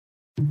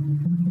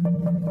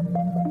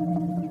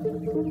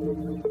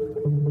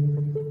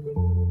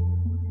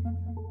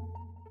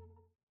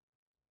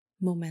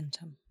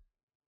Momentum,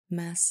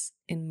 mass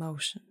in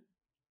motion.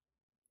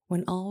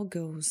 When all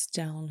goes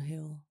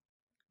downhill,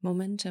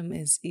 momentum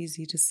is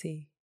easy to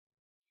see.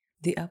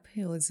 The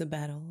uphill is a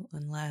battle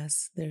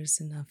unless there's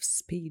enough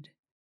speed.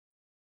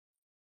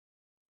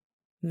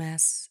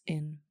 Mass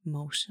in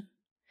motion.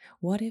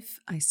 What if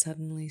I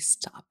suddenly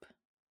stop?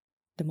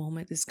 The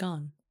moment is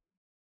gone.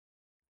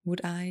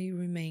 Would I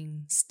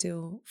remain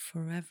still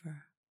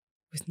forever,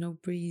 with no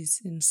breeze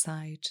in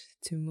sight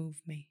to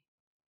move me?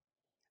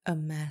 A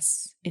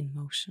mass in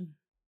motion.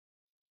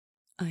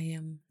 I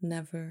am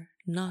never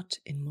not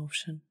in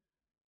motion.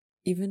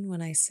 Even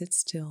when I sit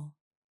still,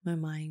 my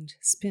mind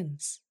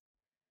spins.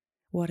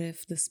 What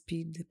if the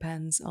speed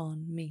depends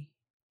on me?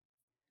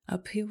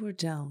 Uphill or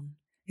down,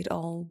 it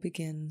all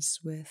begins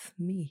with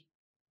me.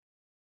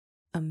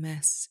 A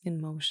mess in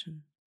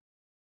motion.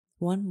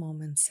 One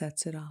moment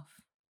sets it off.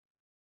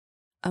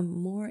 I'm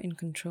more in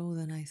control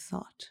than I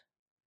thought.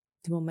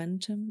 The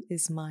momentum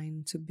is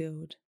mine to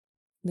build.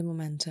 The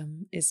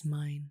momentum is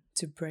mine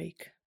to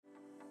break.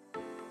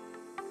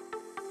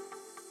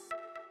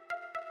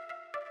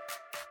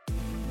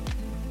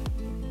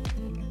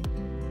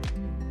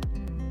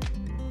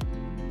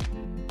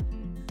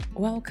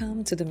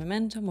 Welcome to the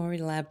Memento Mori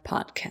Lab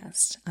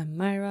podcast. I'm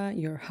Myra,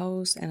 your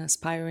host and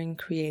aspiring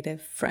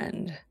creative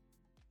friend.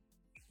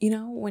 You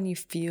know, when you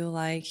feel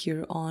like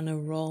you're on a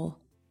roll,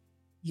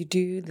 you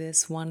do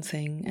this one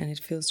thing and it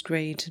feels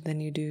great,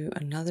 then you do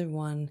another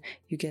one,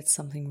 you get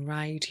something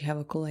right, you have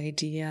a cool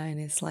idea, and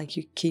it's like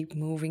you keep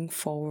moving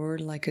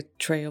forward like a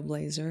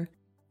trailblazer,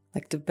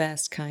 like the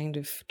best kind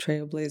of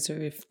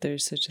trailblazer if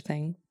there's such a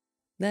thing.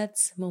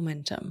 That's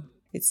momentum.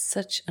 It's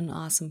such an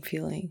awesome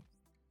feeling.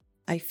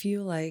 I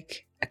feel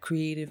like a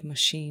creative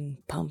machine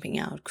pumping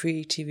out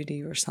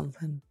creativity or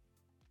something.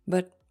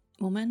 But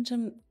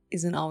momentum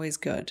isn't always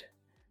good.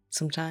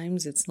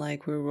 Sometimes it's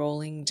like we're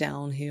rolling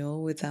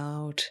downhill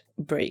without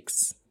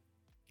brakes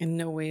and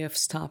no way of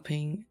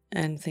stopping,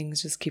 and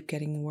things just keep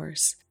getting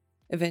worse.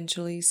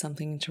 Eventually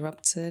something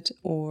interrupts it,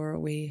 or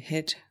we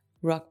hit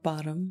rock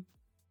bottom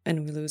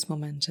and we lose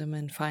momentum,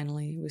 and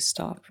finally we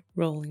stop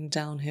rolling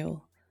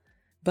downhill.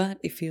 But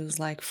it feels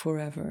like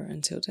forever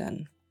until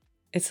then.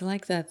 It's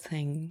like that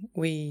thing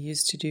we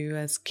used to do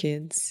as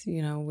kids,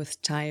 you know,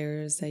 with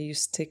tires that you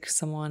stick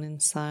someone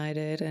inside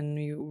it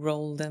and you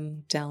roll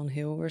them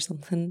downhill or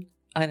something.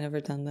 I've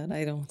never done that,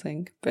 I don't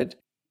think, but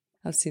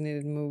I've seen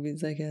it in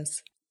movies, I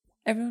guess.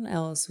 Everyone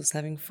else was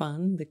having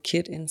fun, the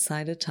kid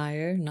inside a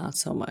tire, not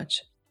so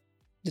much.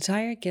 The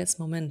tire gets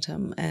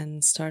momentum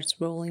and starts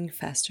rolling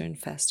faster and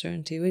faster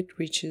until it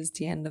reaches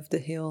the end of the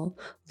hill,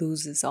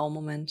 loses all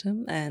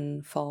momentum,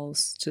 and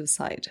falls to the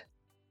side,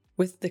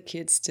 with the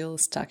kid still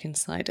stuck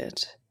inside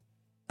it.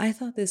 I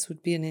thought this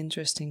would be an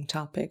interesting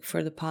topic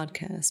for the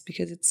podcast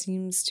because it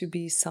seems to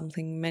be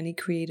something many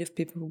creative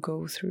people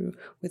go through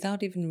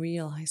without even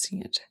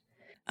realizing it.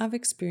 I've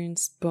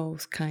experienced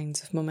both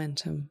kinds of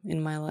momentum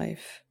in my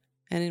life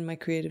and in my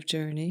creative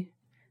journey,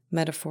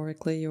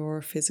 metaphorically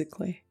or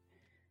physically.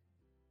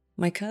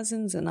 My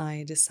cousins and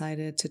I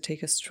decided to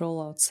take a stroll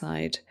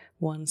outside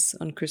once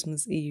on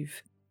Christmas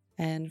Eve.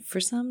 And for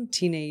some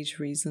teenage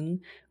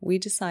reason, we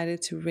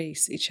decided to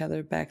race each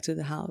other back to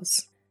the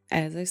house.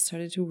 As I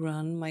started to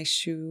run, my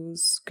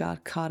shoes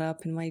got caught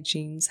up in my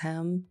jeans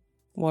hem,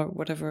 or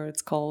whatever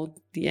it's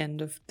called, the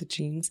end of the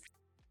jeans.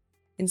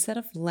 Instead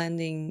of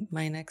landing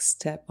my next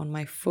step on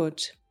my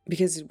foot,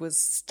 because it was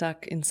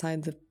stuck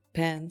inside the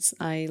pants,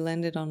 I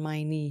landed on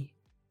my knee.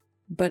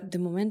 But the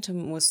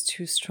momentum was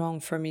too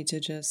strong for me to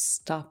just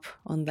stop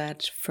on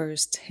that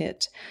first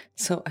hit,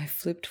 so I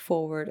flipped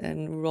forward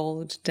and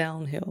rolled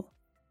downhill.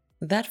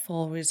 That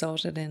fall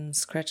resulted in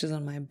scratches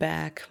on my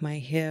back, my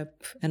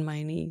hip, and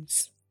my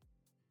knees.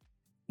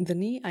 The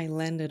knee I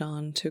landed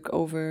on took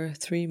over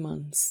 3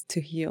 months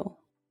to heal.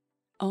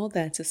 All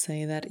that to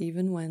say that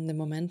even when the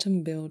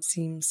momentum build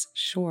seems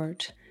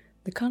short,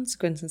 the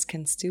consequences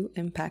can still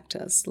impact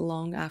us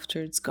long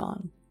after it's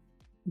gone.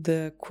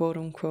 The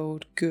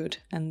quote-unquote good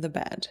and the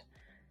bad.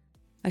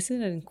 I say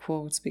that in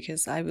quotes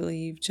because I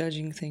believe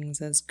judging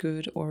things as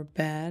good or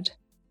bad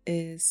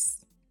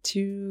is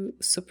too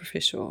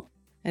superficial,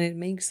 and it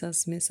makes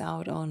us miss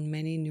out on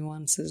many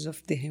nuances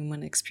of the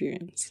human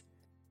experience.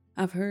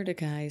 I've heard a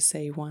guy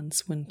say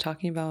once when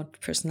talking about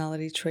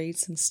personality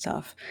traits and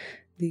stuff,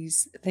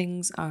 these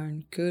things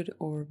aren't good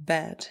or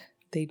bad,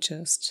 they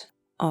just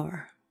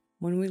are.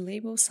 When we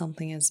label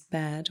something as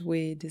bad,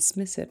 we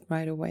dismiss it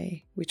right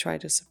away. We try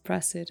to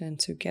suppress it and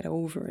to get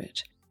over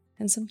it.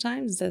 And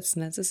sometimes that's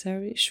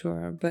necessary,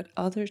 sure, but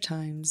other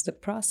times the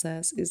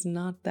process is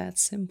not that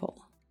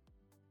simple.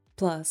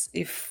 Plus,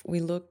 if we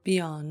look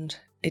beyond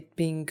it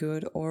being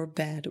good or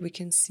bad, we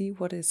can see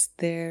what is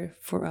there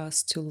for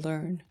us to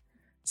learn.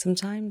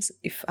 Sometimes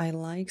if I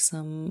like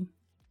some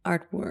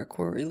artwork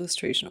or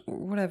illustration or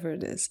whatever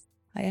it is,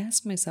 I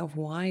ask myself,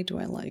 why do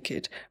I like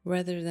it?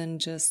 Rather than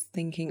just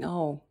thinking,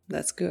 oh,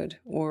 that's good.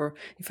 Or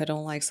if I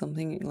don't like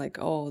something, like,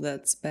 oh,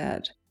 that's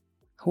bad.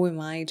 Who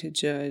am I to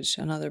judge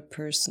another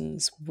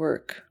person's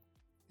work?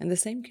 And the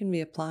same can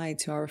be applied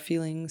to our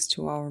feelings,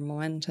 to our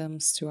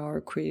momentums, to our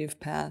creative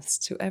paths,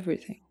 to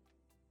everything.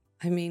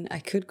 I mean, I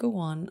could go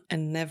on a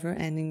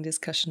never-ending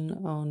discussion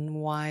on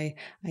why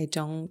I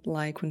don't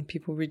like when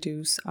people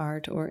reduce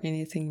art or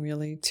anything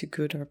really to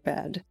good or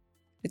bad.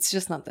 It's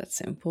just not that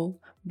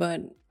simple,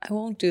 but I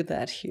won't do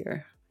that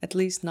here. At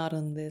least not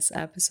on this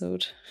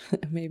episode,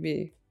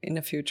 maybe in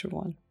a future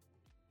one.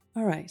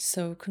 Alright,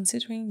 so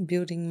considering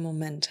building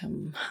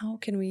momentum, how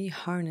can we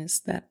harness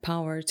that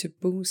power to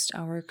boost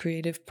our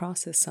creative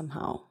process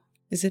somehow?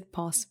 Is it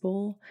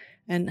possible?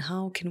 And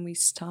how can we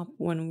stop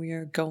when we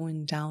are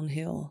going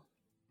downhill?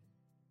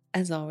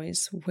 As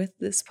always, with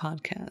this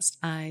podcast,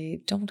 I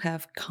don't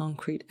have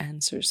concrete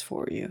answers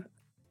for you.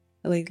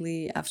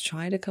 Lately, I've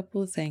tried a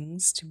couple of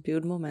things to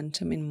build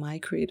momentum in my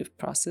creative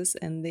process,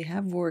 and they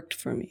have worked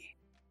for me.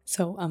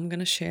 So I'm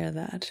gonna share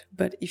that.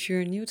 But if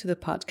you're new to the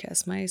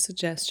podcast, my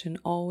suggestion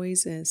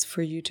always is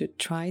for you to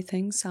try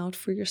things out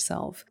for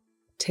yourself,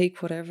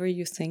 take whatever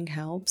you think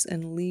helps,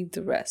 and leave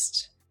the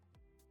rest.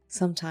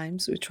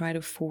 Sometimes we try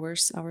to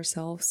force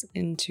ourselves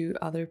into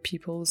other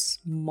people's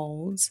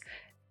molds,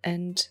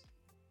 and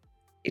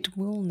it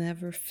will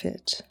never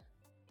fit.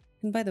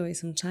 And by the way,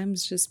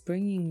 sometimes just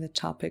bringing the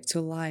topic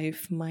to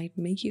life might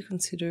make you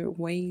consider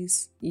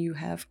ways you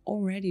have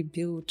already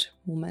built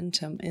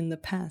momentum in the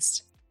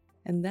past.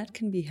 And that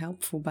can be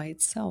helpful by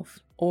itself,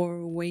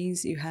 or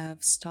ways you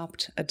have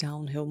stopped a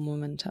downhill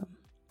momentum.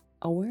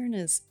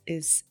 Awareness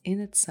is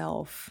in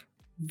itself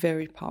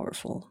very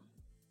powerful.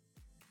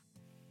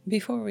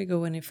 Before we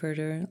go any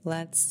further,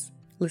 let's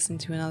listen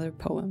to another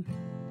poem.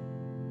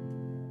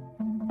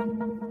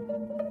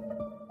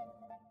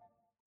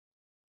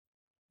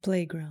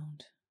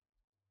 Playground.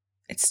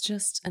 It's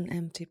just an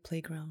empty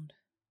playground.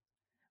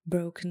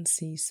 Broken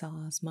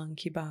seesaws,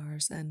 monkey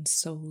bars, and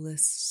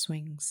soulless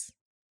swings.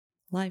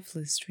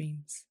 Lifeless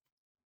dreams.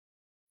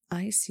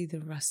 I see the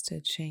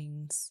rusted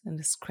chains and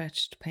the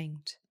scratched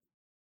paint,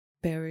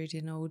 buried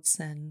in old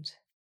sand,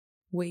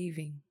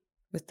 waving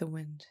with the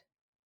wind.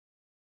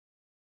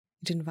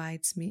 It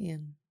invites me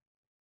in.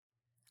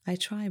 I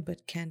try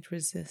but can't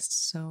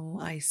resist, so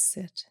I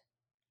sit,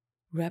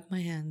 wrap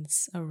my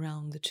hands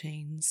around the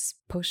chains,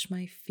 push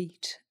my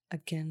feet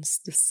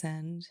against the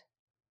sand,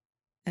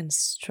 and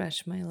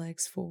stretch my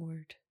legs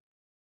forward.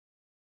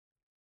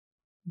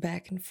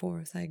 Back and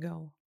forth I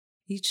go.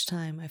 Each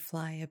time I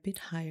fly a bit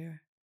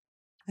higher,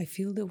 I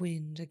feel the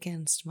wind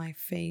against my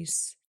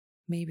face.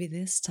 Maybe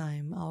this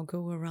time I'll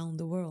go around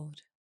the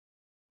world.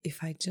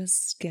 If I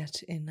just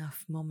get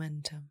enough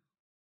momentum.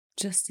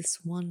 Just this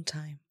one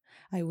time,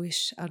 I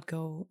wish I'd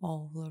go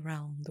all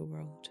around the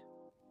world.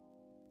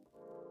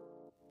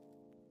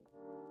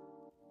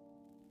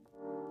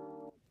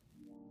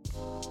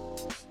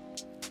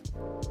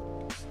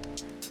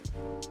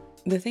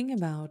 The thing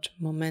about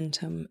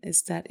momentum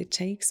is that it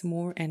takes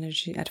more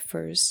energy at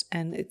first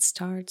and it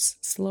starts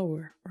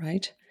slower,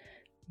 right?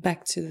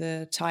 Back to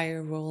the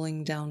tire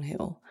rolling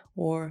downhill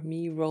or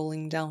me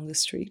rolling down the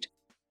street.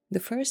 The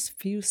first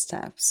few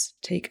steps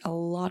take a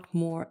lot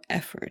more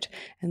effort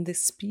and the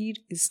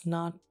speed is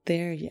not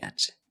there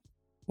yet,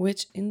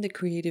 which in the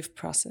creative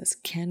process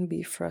can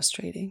be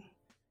frustrating.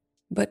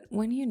 But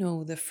when you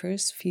know the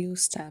first few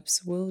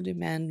steps will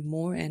demand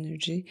more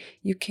energy,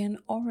 you can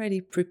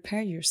already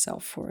prepare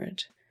yourself for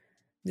it.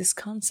 This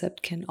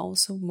concept can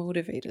also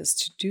motivate us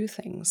to do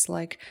things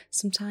like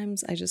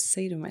sometimes I just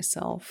say to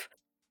myself,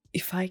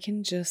 if I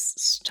can just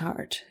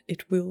start,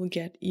 it will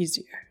get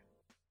easier.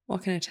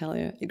 What can I tell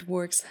you? It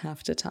works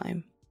half the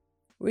time.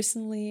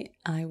 Recently,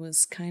 I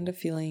was kind of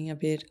feeling a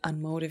bit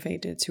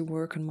unmotivated to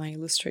work on my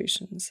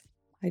illustrations.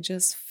 I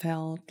just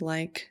felt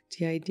like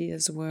the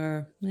ideas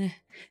were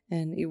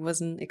and it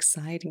wasn't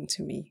exciting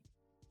to me.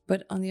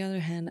 But on the other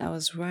hand, I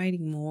was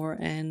writing more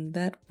and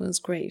that was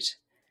great.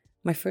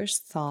 My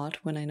first thought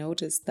when I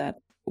noticed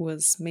that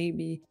was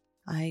maybe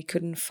I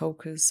couldn't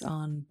focus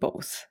on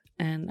both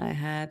and I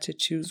had to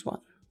choose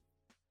one.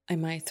 I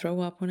might throw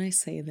up when I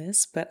say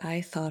this, but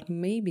I thought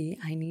maybe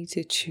I need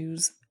to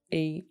choose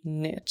a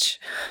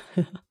niche.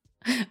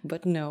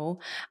 But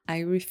no, I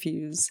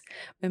refuse.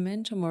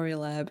 Memento Mori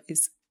Lab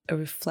is a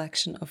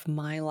reflection of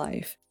my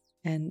life,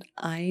 and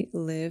I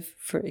live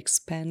for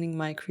expanding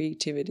my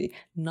creativity,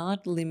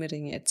 not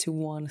limiting it to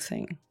one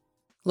thing.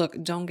 Look,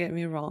 don't get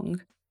me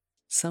wrong.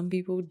 Some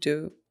people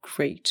do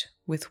great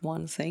with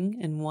one thing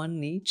and one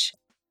niche,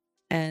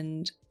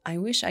 and I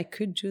wish I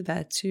could do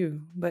that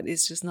too, but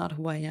it's just not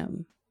who I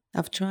am.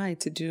 I've tried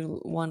to do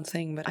one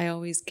thing, but I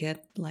always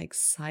get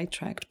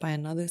sidetracked by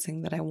another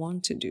thing that I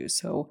want to do,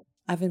 so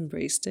I've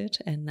embraced it,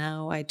 and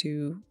now I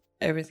do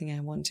everything I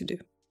want to do.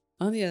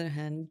 On the other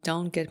hand,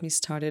 don't get me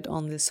started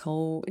on this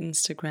whole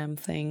Instagram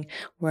thing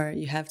where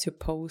you have to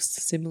post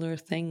similar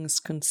things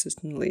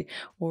consistently,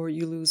 or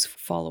you lose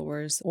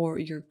followers, or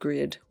your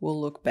grid will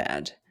look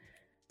bad.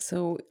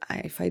 So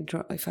if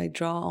I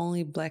draw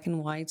only black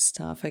and white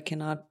stuff, I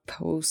cannot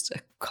post a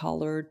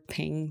colored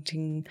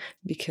painting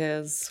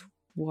because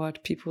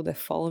what people that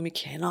follow me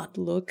cannot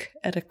look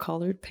at a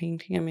colored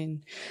painting. I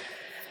mean,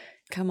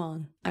 Come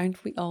on,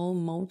 aren't we all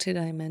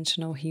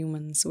multidimensional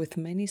humans with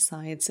many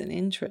sides and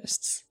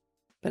interests?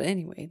 But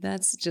anyway,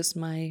 that's just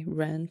my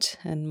rant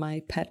and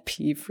my pet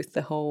peeve with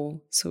the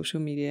whole social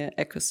media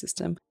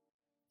ecosystem.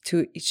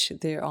 To each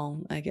their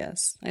own, I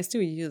guess. I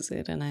still use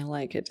it and I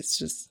like it. It's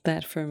just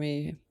that for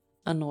me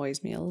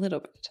annoys me a little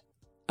bit.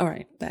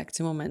 Alright, back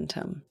to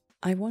momentum.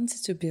 I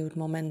wanted to build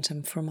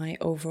momentum for my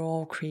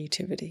overall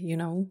creativity,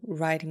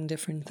 writing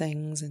different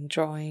things and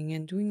drawing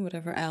and doing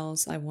whatever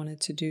else I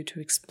wanted to do to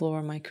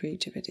explore my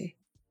creativity.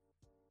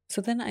 So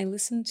then I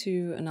listened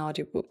to an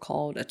audiobook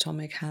called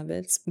Atomic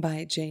Habits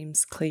by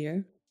James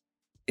Clear.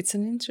 It's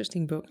an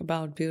interesting book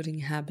about building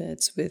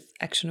habits with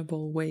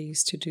actionable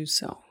ways to do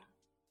so.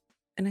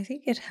 And I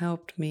think it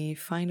helped me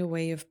find a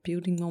way of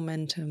building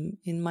momentum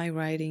in my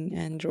writing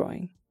and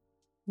drawing.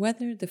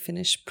 Whether the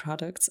finished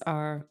products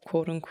are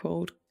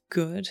quote-unquote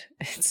good,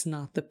 it's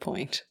not the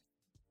point.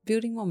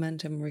 Building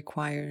momentum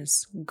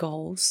requires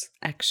goals,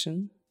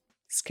 action,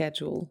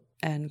 schedule,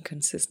 and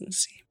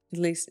consistency, at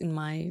least in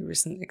my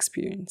recent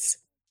experience.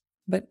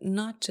 But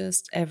not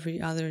just every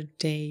other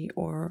day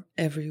or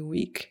every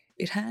week.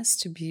 It has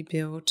to be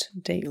built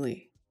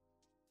daily.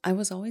 I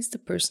was always the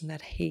person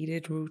that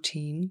hated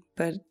routine,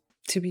 but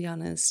to be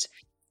honest,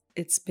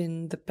 it's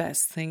been the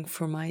best thing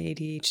for my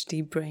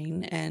ADHD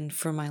brain and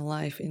for my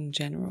life in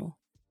general.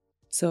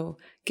 So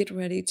get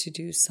ready to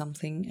do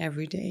something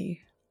every day.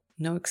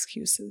 No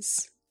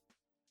excuses.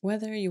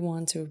 Whether you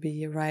want to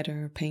be a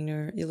writer,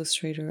 painter,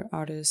 illustrator,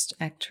 artist,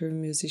 actor,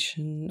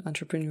 musician,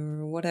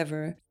 entrepreneur,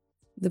 whatever,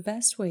 the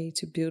best way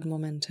to build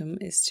momentum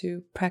is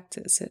to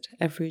practice it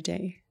every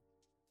day.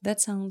 That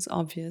sounds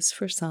obvious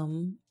for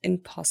some,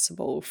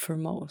 impossible for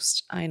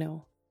most, I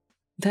know.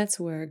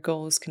 That's where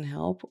goals can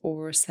help,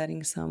 or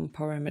setting some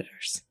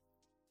parameters.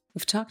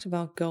 We've talked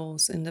about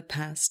goals in the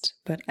past,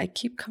 but I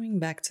keep coming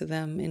back to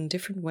them in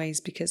different ways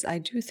because I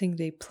do think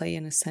they play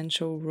an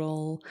essential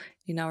role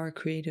in our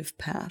creative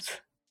path.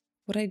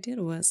 What I did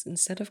was,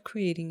 instead of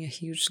creating a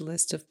huge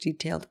list of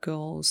detailed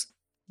goals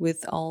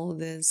with all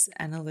this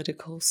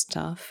analytical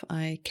stuff,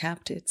 I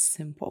kept it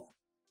simple.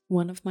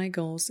 One of my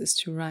goals is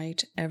to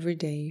write every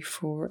day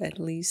for at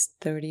least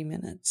 30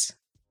 minutes.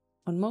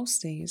 On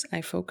most days,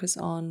 I focus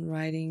on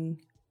writing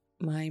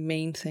my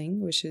main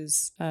thing, which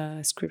is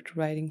a script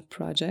writing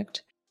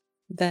project.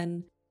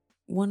 Then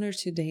 1 or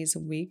 2 days a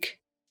week,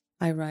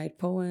 I write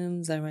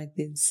poems, I write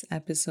these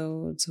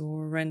episodes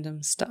or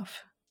random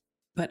stuff.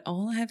 But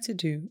all I have to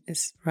do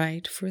is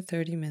write for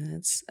 30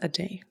 minutes a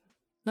day.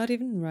 Not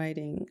even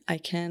writing, I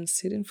can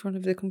sit in front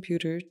of the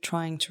computer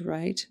trying to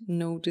write,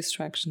 no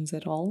distractions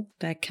at all.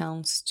 That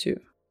counts too.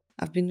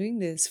 I've been doing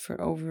this for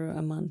over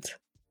a month.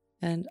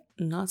 And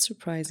not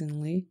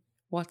surprisingly,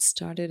 what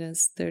started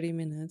as 30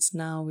 minutes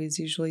now is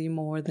usually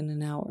more than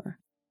an hour.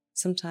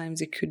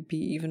 Sometimes it could be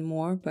even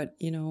more, but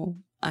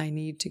I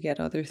need to get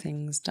other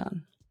things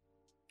done.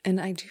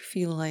 And I do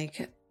feel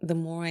like the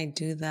more I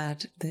do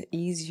that, the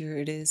easier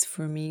it is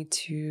for me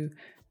to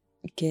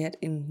get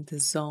in the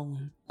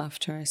zone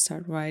after I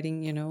start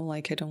writing,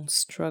 like I don't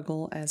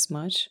struggle as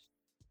much.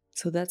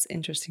 So that's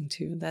interesting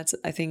too.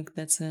 I think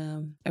that's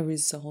a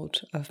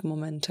result of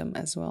momentum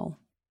as well.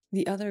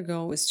 The other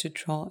goal is to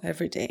draw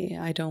every day.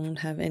 I don't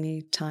have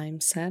any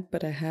time set,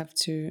 but I have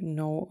to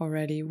know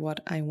already what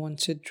I want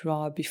to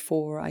draw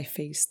before I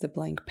face the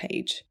blank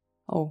page.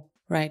 Oh,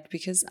 right,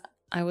 because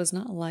I was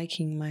not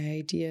liking my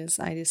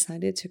ideas, I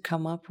decided to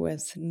come up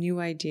with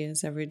new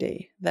ideas every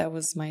day. That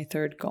was my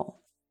third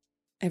goal.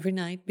 Every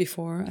night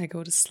before I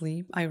go to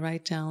sleep, I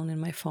write down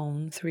in my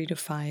phone 3 to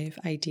 5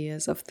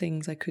 ideas of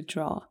things I could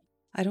draw.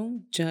 I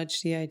don't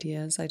judge the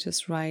ideas, I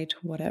just write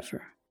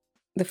whatever.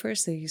 The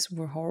first days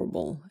were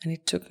horrible and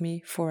it took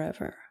me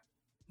forever.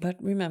 But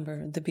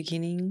remember, the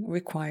beginning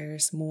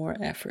requires more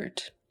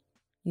effort.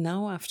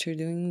 Now, after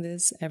doing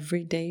this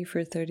every day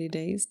for 30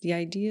 days, the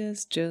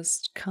ideas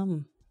just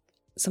come.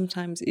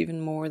 Sometimes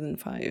even more than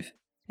 5.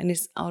 And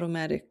it's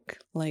automatic.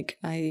 Like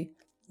I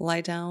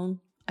lie down,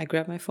 I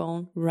grab my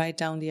phone, write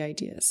down the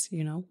ideas,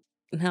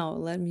 Now,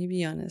 let me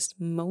be honest,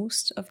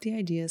 most of the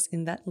ideas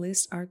in that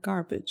list are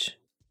garbage.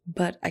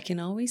 But I can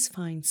always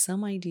find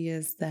some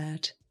ideas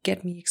that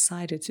get me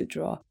excited to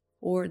draw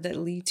or that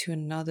lead to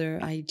another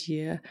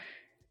idea.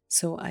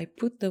 So I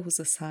put those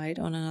aside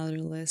on another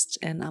list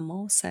and I'm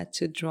all set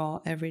to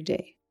draw every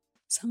day.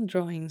 Some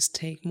drawings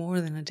take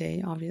more than a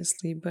day,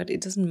 obviously, but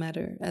it doesn't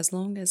matter as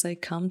long as I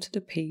come to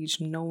the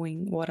page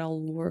knowing what I'll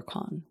work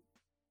on.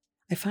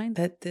 I find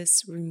that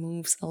this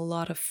removes a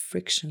lot of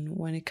friction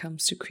when it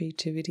comes to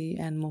creativity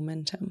and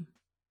momentum,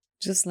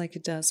 just like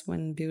it does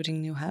when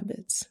building new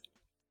habits.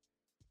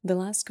 The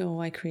last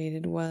goal I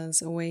created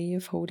was a way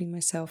of holding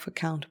myself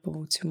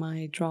accountable to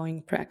my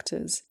drawing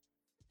practice,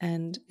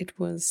 and it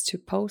was to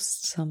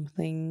post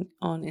something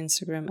on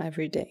Instagram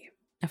every day.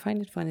 I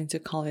find it funny to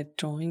call it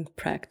drawing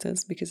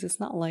practice because it's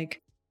not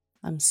like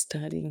I'm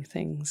studying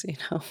things,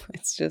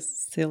 it's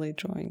just silly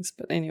drawings.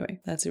 But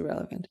anyway, that's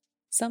irrelevant.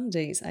 Some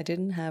days I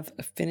didn't have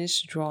a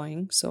finished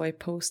drawing, so I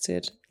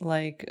posted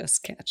like a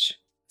sketch.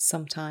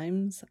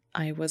 Sometimes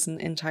I wasn't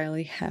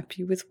entirely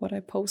happy with what I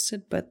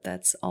posted, but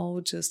that's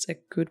all just a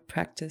good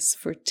practice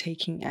for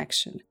taking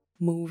action,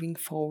 moving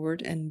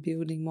forward, and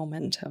building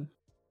momentum.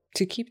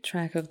 To keep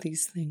track of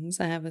these things,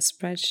 I have a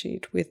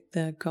spreadsheet with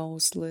the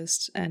goals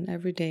list and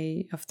every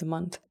day of the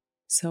month.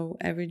 So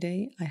every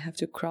day I have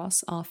to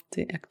cross off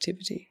the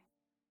activity.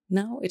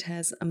 Now it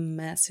has a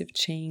massive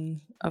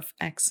chain of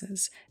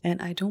X's, and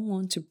I don't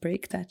want to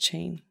break that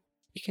chain.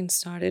 You can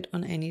start it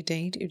on any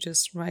date. You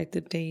just write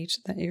the date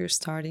that you're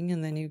starting,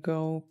 and then you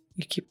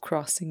keep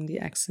crossing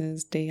the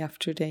X's day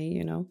after day,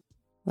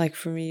 Like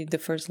for me, the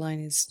first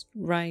line is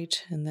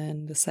write, and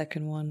then the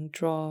second one,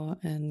 draw,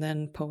 and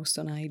then post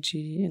on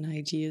IG and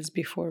ideas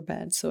before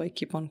bed. So I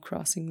keep on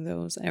crossing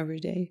those every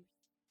day.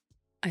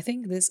 I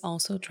think this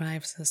also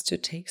drives us to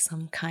take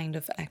some kind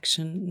of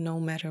action no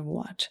matter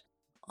what.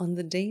 On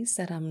the days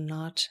that I'm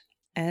not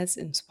as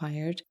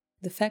inspired,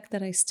 the fact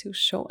that I still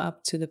show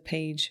up to the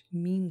page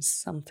means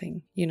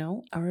something,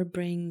 Our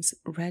brains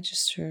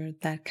register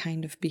that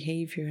kind of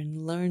behavior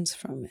and learns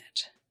from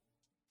it.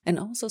 And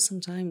also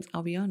sometimes,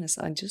 I'll be honest,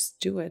 I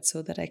just do it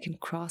so that I can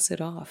cross it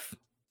off.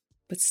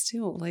 But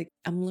still,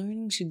 I'm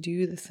learning to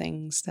do the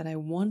things that I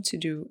want to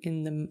do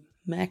in the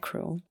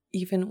macro,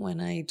 even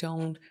when I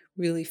don't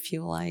really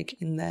feel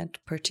like in that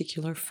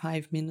particular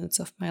 5 minutes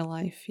of my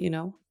life,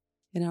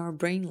 And our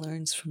brain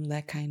learns from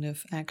that kind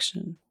of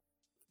action.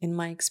 In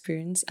my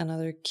experience,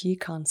 another key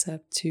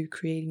concept to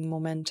creating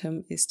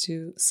momentum is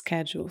to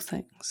schedule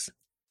things.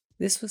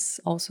 This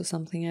was also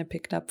something I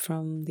picked up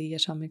from the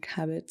Atomic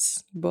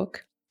Habits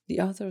book.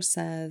 The author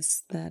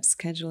says that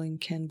scheduling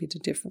can be the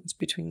difference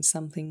between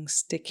something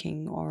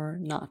sticking or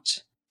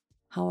not.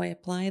 How I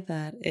apply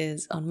that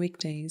is on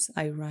weekdays,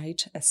 I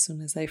write as soon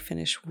as I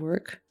finish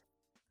work.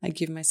 I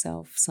give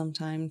myself some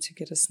time to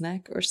get a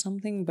snack or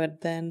something,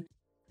 but then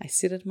I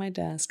sit at my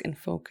desk and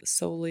focus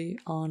solely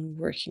on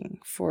working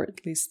for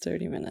at least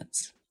 30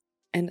 minutes.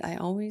 And I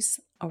always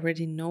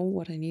already know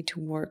what I need to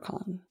work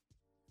on.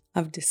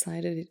 I've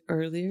decided it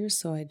earlier,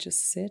 so I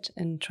just sit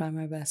and try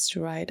my best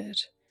to write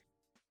it.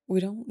 We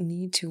don't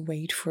need to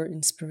wait for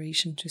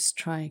inspiration to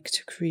strike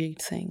to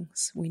create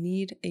things. We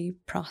need a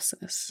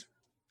process.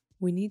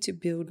 We need to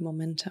build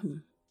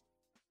momentum.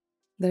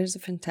 There's a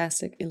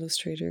fantastic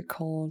illustrator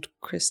called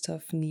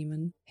Christoph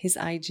Niemann. His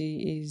IG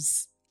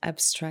is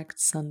Abstract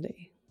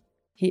Sunday.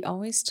 He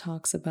always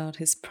talks about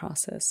his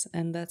process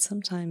and that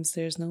sometimes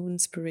there's no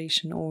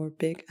inspiration or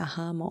big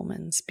aha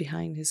moments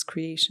behind his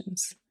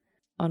creations.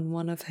 On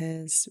one of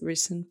his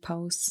recent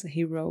posts,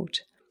 he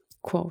wrote,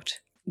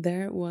 quote,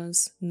 "There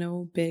was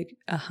no big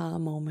aha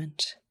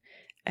moment.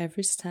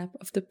 Every step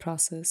of the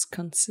process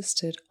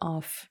consisted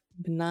of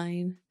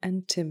benign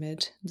and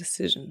timid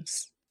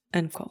decisions."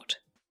 End quote.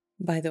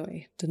 By the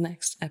way, the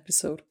next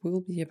episode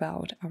will be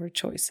about our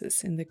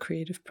choices in the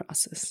creative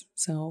process,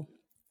 so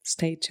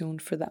stay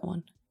tuned for that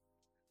one.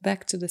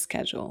 Back to the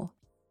schedule.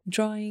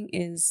 Drawing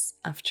is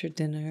after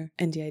dinner,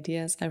 and the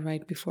ideas I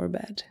write before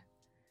bed.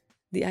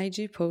 The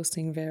IG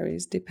posting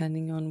varies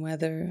depending on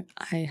whether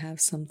I have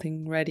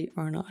something ready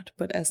or not,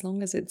 but as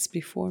long as it's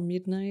before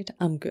midnight,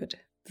 I'm good.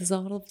 Does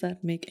all of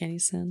that make any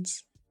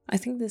sense? I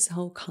think this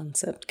whole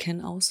concept can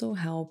also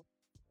help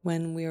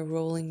when we're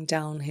rolling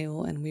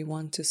downhill and we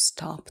want to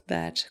stop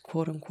that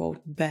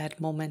quote-unquote bad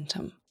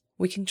momentum.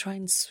 We can try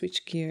and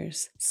switch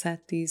gears,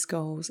 set these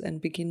goals, and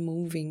begin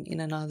moving in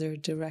another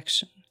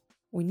direction.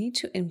 We need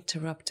to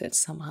interrupt it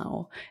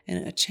somehow,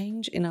 and a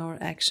change in our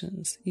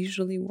actions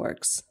usually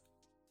works.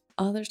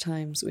 Other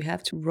times we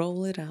have to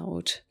roll it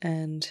out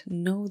and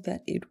know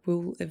that it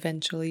will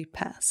eventually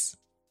pass.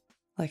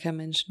 Like I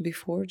mentioned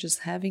before, just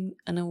having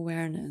an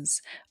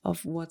awareness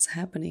of what's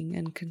happening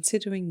and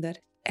considering that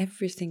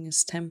everything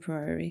is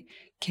temporary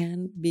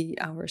can be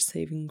our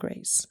saving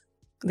grace.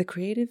 The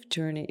creative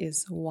journey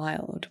is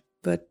wild,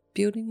 but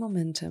building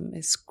momentum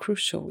is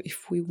crucial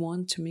if we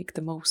want to make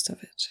the most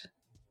of it.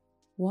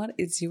 What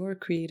is your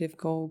creative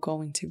goal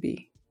going to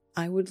be?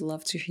 I would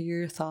love to hear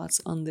your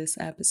thoughts on this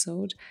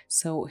episode,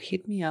 so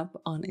hit me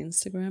up on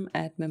Instagram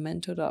at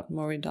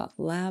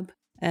memento.mori.lab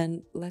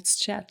and let's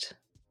chat.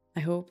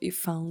 I hope you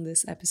found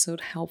this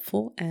episode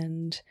helpful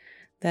and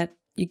that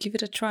you give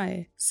it a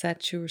try.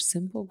 Set your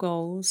simple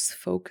goals,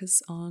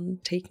 focus on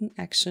taking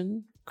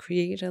action,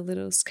 create a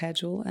little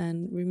schedule,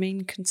 and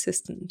remain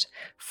consistent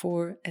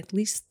for at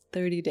least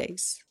 30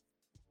 days.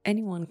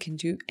 Anyone can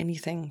do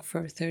anything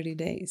for 30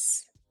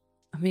 days.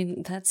 I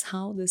mean, that's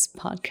how this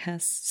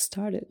podcast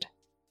started.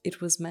 It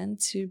was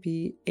meant to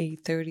be a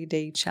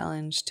 30-day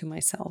challenge to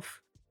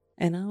myself.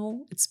 And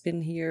now it's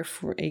been here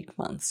for 8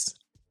 months.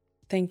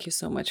 Thank you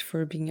so much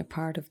for being a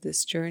part of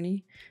this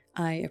journey.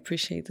 I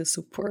appreciate the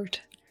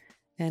support.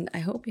 And I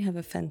hope you have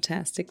a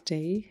fantastic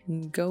day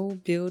and go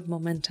build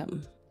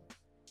momentum.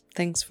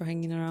 Thanks for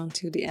hanging around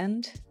to the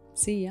end.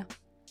 See ya.